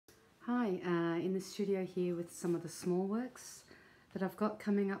Hi, in the studio here with some of the small works that I've got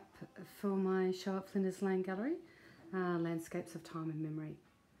coming up for my show at Flinders Lane Gallery, Landscapes of Time and Memory.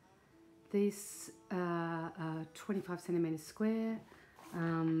 These are 25 centimetres square,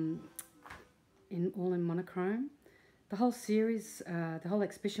 all in monochrome. The whole series, the whole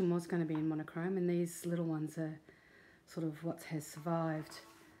exhibition was going to be in monochrome, and these little ones are sort of what has survived.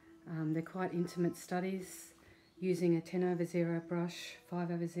 They're quite intimate studies, using a 10/0 brush,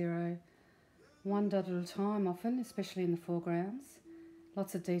 5/0, one dot at a time often, especially in the foregrounds.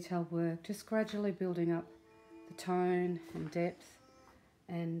 Lots of detailed work, just gradually building up the tone and depth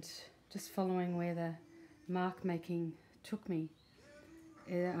and just following where the mark making took me.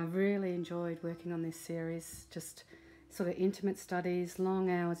 I really enjoyed working on this series, just sort of intimate studies, long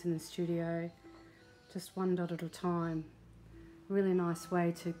hours in the studio, just one dot at a time. Really nice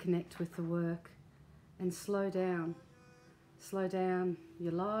way to connect with the work and slow down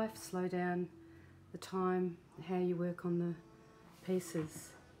your life, slow down the time, how you work on the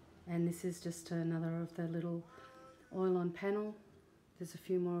pieces. And this is just another of the little oil on panel. There's a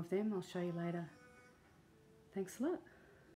few more of them, I'll show you later. Thanks a lot.